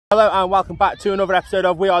Hello and welcome back to another episode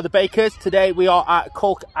of We Are the Bakers. Today we are at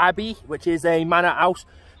Calke Abbey, which is a manor house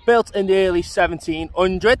built in the early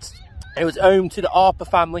 1700s. It was home to the Harpur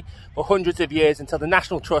family for hundreds of years until the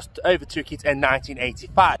National Trust overtook it in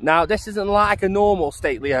 1985. Now this isn't like a normal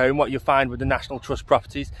stately home, what you find with the National Trust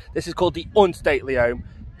properties. This is called the unstately home.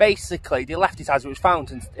 Basically, they left it as it was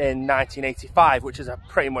found in 1985, which is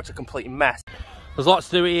pretty much a complete mess. There's lots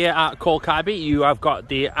to do here at Calke Abbey. You have got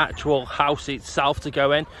the actual house itself to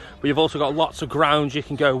go in, but you've also got lots of grounds you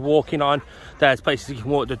can go walking on. There's places you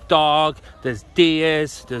can walk the dog, there's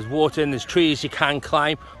deers, there's water, and there's trees you can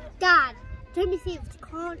climb. Dad, don't be serious, you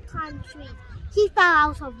can't climb trees. He fell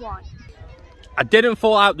out of one. I didn't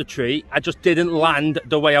fall out the tree, I just didn't land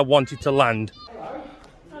the way I wanted to land.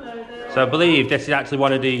 So I believe this is actually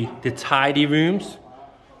one of the tidy rooms,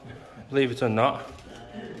 believe it or not.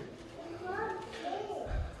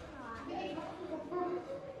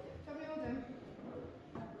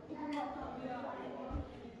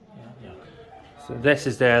 So this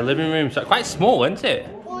is their living room. So quite small, isn't it?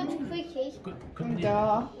 Oh, it's creaky. Couldn't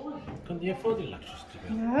they afford the electricity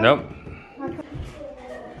bill? Nope.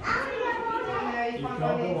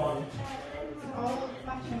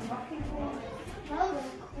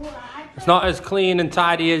 It's not as clean and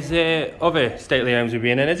tidy as other stately homes we've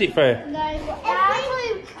been in, is it, Freya? No, but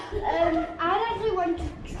I actually want to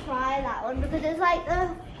try that one because it's like the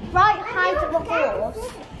right height of a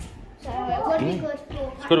horse. So it would be good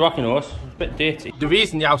for... It's a good rocking horse. It's a bit dirty. The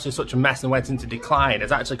reason the house is such a mess and went into decline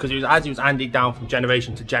is actually because as it was handed down from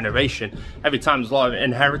generation to generation, every time there's a lot of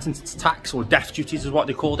inheritance tax or death duties is what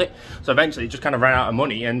they called it. So eventually it just kind of ran out of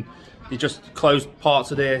money and they just closed parts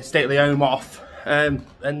of the stately home off and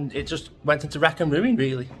it just went into wreck and ruin,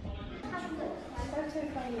 really.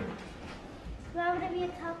 Where would it be a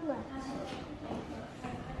tablet?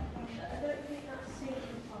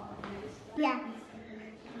 Yeah.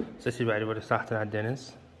 So this is where they would have started our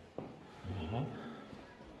dinners.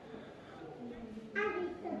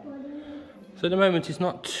 So at the moment it's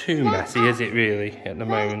not too messy, is it really, at the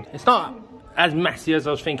moment? It's not as messy as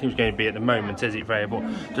I was thinking it was going to be at the moment, is it, Freya? But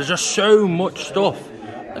there's just so much stuff.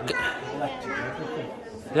 Look,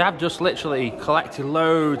 they have just literally collected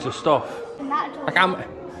loads of stuff. Like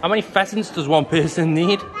how many pheasants does one person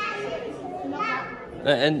need?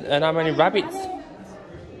 And how many rabbits?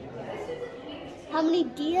 How many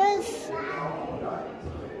deers?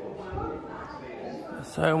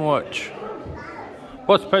 So much.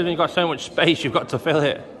 Well, I suppose when you've got so much space, you've got to fill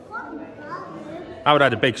it. I would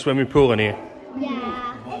have had a big swimming pool in here.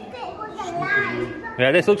 Yeah.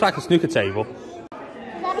 Yeah, this looks like a snooker table. Is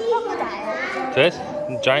that a crocodile? This?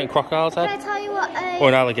 Giant crocodile's head? Can I tell you what Or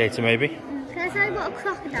an alligator, maybe? Can I tell you what a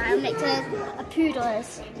crocodile next to a poodle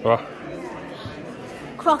is? What?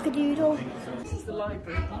 Crocodile. This is the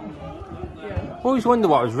library. I always wonder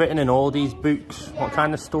what was written in all these books. What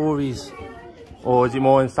kind of stories? Or is it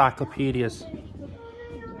more encyclopedias?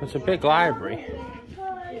 It's a big library. It's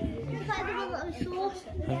like the one that was sauces.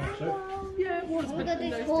 Yeah, it was. But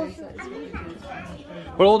Those horses.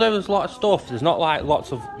 But although there's a lot of stuff, there's not like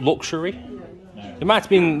lots of luxury. There might have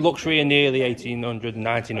been luxury in the early 1800s and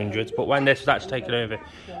 1900s, but when this was actually taken over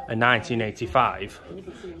in 1985, I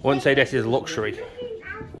wouldn't say this is luxury.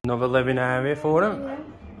 Another living area for them.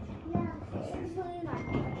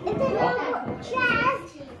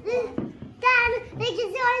 It's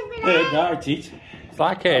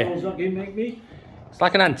like it's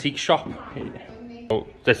like an antique shop. Oh,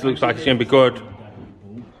 this looks like it's going to be good.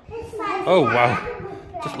 Oh wow,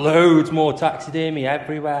 just loads more taxidermy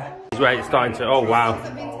everywhere. This is where it's starting to. Oh wow.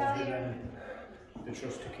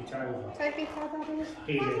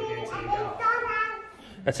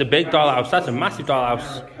 That's a big dollhouse. That's a massive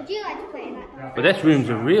dollhouse. Would you like to play in that? But this room's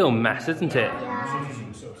a real mess, isn't it? Yeah.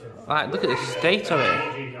 Like, look at the state of it.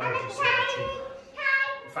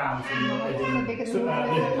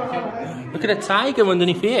 Look at the tiger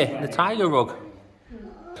underneath here, the tiger rug.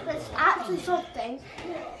 There's actually something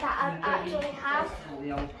that I actually have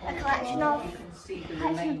a collection of.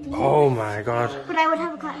 Oh my god. But I would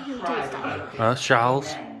have a collection of two stuff. That's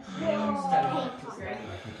Charles.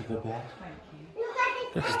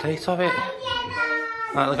 The state of it.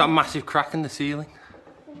 Like, they've got a massive crack in the ceiling.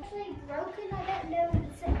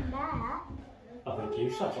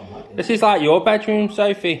 This is like your bedroom,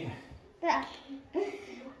 Sophie. Yeah.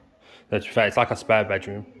 That's fair, it's like a spare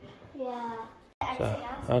bedroom. Yeah. So,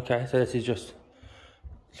 okay, so this is just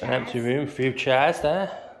an empty room, a few chairs there.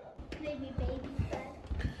 Maybe baby bed.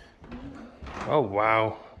 Oh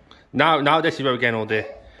wow. Now this is where we're getting all the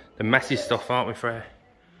messy stuff, aren't we, Freya?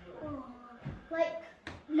 Oh, like,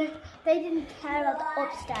 no, they didn't care about the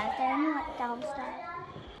upstairs, they only like downstairs.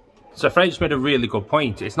 So Freya just made a really good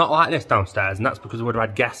point. It's not like this downstairs, and that's because we would have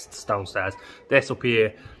had guests downstairs. This up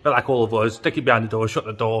here, they're like all of us, stick it behind the door, shut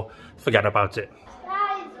the door, forget about it.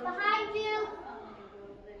 Guys, behind you.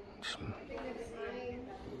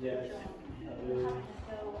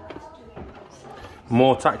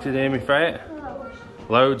 More taxidermy, Freya.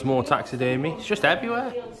 Loads more taxidermy. It's just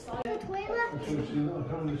everywhere. The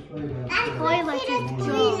toilet.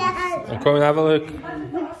 And come and have a look.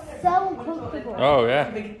 It's so comfortable. Oh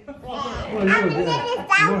yeah.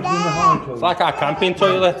 It's like our camping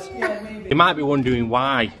toilet. You might be wondering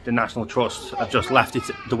why the National Trust have just left it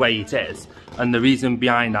the way it is, and the reason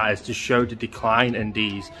behind that is to show the decline in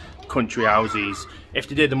these country houses. If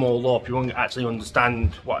they did them all up, you wouldn't actually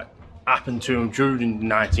understand what happened to them during the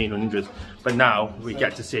 1900s, but now we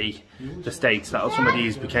get to see the state that some of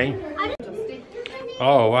these became.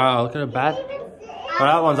 Oh wow, look at the bed. Well,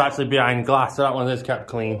 that one's actually behind glass, so that one is kept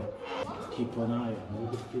clean. Keep an eye on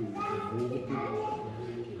the food.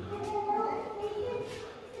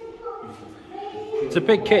 It's a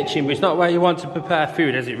big kitchen, but it's not where you want to prepare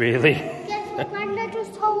food, is it really? Yes, Grandad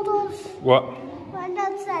just told us. What?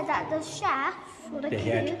 Granddad said that the chef, or the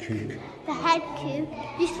head cook. The head cook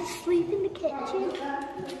used to sleep in the kitchen.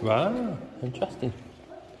 Wow, interesting.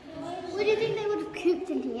 What do you think they would have cooked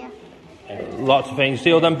in here? Lots of things.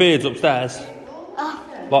 See all them birds upstairs?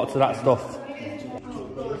 Oh. Lots of that stuff.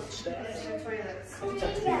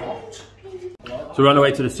 So we're on the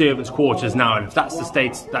way to the servants' quarters now, and if that's the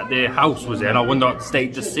state that their house was in, I wonder what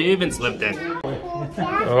state the servants lived in.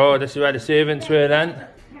 Oh, this is where the servants were then.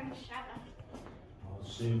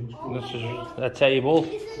 This is a table.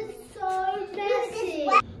 This is so messy.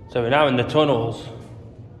 So we're now in the tunnels.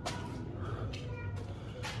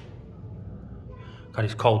 God,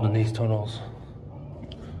 it's cold in these tunnels.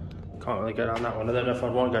 Can't really go down that one. I don't know if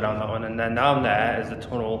I'd want to go down that one. And then down there is the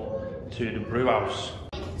tunnel to the brew house.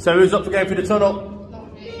 So who's up for going through the tunnel?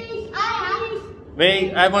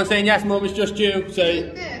 Me. Everyone's saying yes, Mum, it's just you. So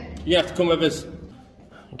you have to come with us.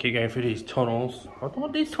 Keep going through these tunnels. I don't know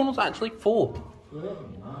what these tunnels are actually for.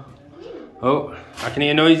 Oh, I can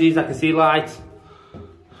hear noises, I can see lights.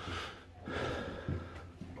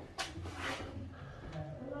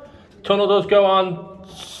 Tunnel does go on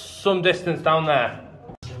some distance down there.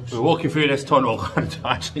 We're walking through this tunnel. I don't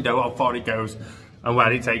actually know how far it goes and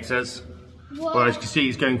where it takes us. What? Well, as you can see,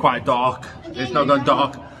 it's going quite dark. It's not going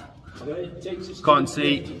dark. Can't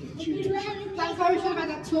see. That's how we should have had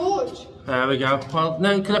that torch. There we go. Well,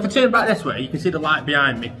 no, because if I turn back this way, you can see the light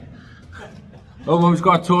behind me. Oh, Mum's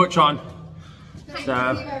got a torch on. So,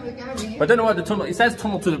 I don't know what the tunnel, it says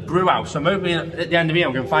tunnel to the brew house, so maybe at the end of here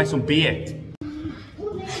I'm going to find some beer.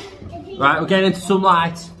 Right, we're getting into some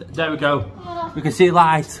light. There we go. We can see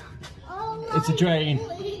light. It's a drain.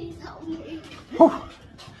 Whew.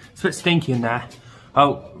 It's a bit stinky in there.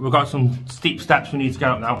 Oh, we've got some steep steps we need to go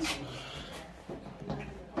up now.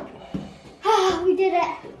 We did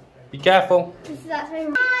it. Be careful. This is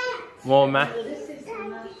actually More meh.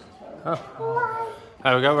 Oh.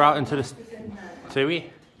 There we go, we're out into the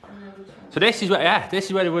Tui. So this is where, yeah, this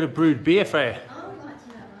is where they would have brewed beer for you.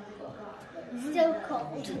 still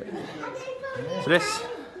cold. So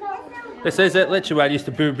this is it, literally where I used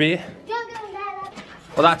to brew beer. Don't go there.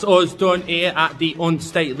 Well, that's us done here at the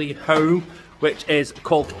unstately home, which is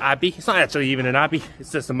Calke Abbey. It's not actually even an abbey,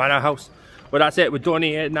 it's just a manor house. But that's it, we're done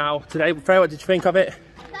here now today. Freya, what did you think of it?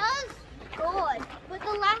 That was good, but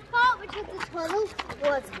the last part, which was the tunnel,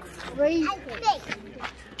 was crazy.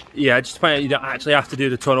 Yeah, just to point out, you don't actually have to do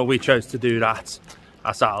the tunnel. We chose to do that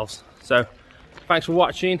ourselves. So, thanks for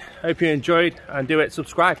watching. Hope you enjoyed, and do it,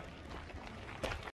 subscribe.